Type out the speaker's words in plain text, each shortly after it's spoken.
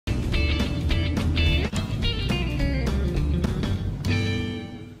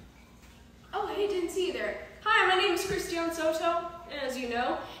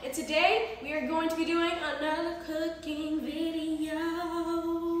and today we are going to be doing another cooking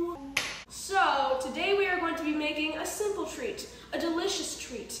video. So today we are going to be making a simple treat, a delicious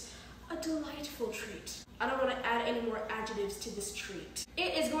treat, a delightful treat. I don't want to add any more adjectives to this treat.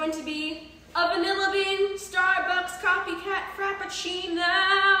 It is going to be a vanilla bean Starbucks copycat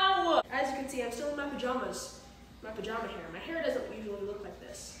frappuccino. As you can see, I'm still in my pajamas. My pajama hair. My hair doesn't usually look like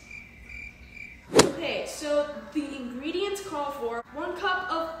this. Okay, so the ingredients call for 1 cup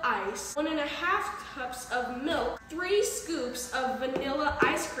of ice, 1½ cups of milk, 3 scoops of vanilla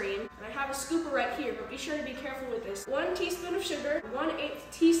ice cream, and I have a scooper right here, but be sure to be careful with this, 1 teaspoon of sugar, 1/8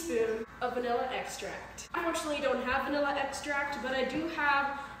 teaspoon of vanilla extract. I unfortunately don't have vanilla extract, but I do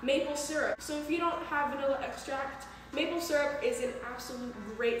have maple syrup. So if you don't have vanilla extract, maple syrup is an absolute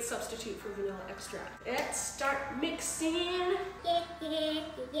great substitute for vanilla extract. Let's start mixing.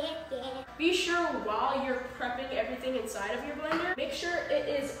 Be sure while you're prepping everything inside of your blender, make sure it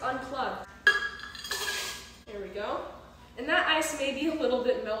is unplugged. There we go. And that ice may be a little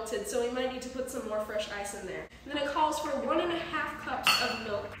bit melted, so we might need to put some more fresh ice in there. And then it calls for 1½ cups of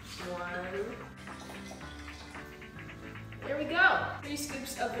milk. 1. There we go. 3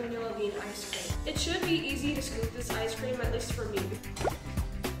 scoops of vanilla bean ice cream. It should be easy to scoop this ice cream, at least for me.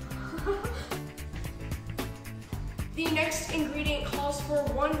 The next ingredient calls for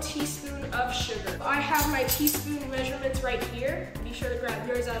 1 teaspoon of sugar. I have my teaspoon measurements right here. Be sure to grab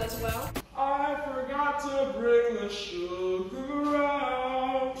yours out as well. I forgot to bring the sugar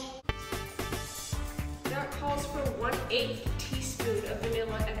out. That calls for 1/8 teaspoon of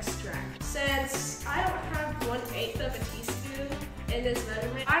vanilla extract. Since I don't have 1/8 of a teaspoon in this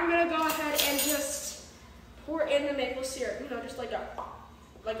measurement, I'm gonna go ahead and just pour in the maple syrup. You know, just like a.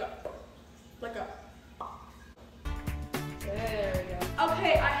 There we go.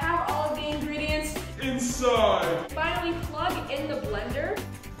 Okay, I have all of the ingredients Inside. Finally plug in the blender.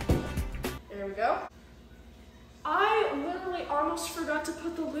 There we go. I literally almost forgot to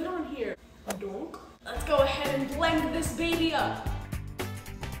put the lid on here. Donk. Let's go ahead and blend this baby up.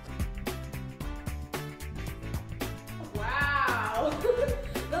 Wow.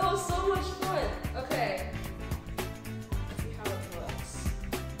 That was so much fun. Okay. Let's see how it looks.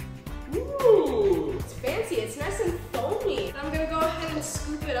 Ooh. It's fancy. It's nice and foamy. I'm gonna go ahead and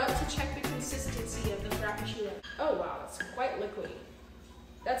scoop it up to check the consistency of the frappuccino. Oh wow, it's quite liquidy.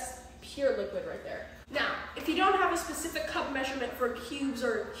 That's pure liquid right there. Now, if you don't have a specific cup measurement for cubes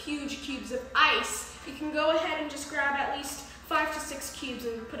or huge cubes of ice, you can go ahead and just grab at least 5 to 6 cubes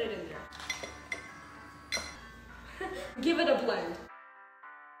and put it in there. Give it a blend.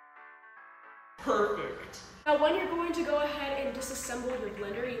 Perfect. Now, when you're going to go ahead and disassemble your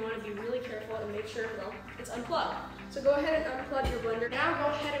blender, you want to be really careful and make sure, well, it's unplugged. So go ahead and unplug your blender. Now go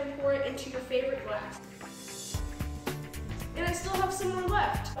ahead and pour it into your favorite glass. And I still have some more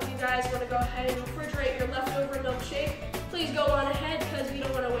left. If you guys want to go ahead and refrigerate your leftover milkshake, please go on ahead because we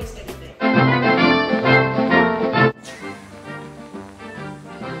don't want to waste anything.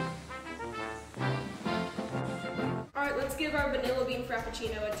 Alright, let's give our vanilla bean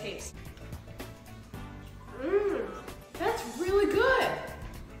frappuccino a taste. That's really good!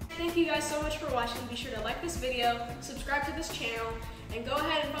 Thank you guys so much for watching. Be sure to like this video, subscribe to this channel, and go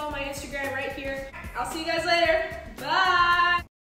ahead and follow my Instagram right here. I'll see you guys later. Bye!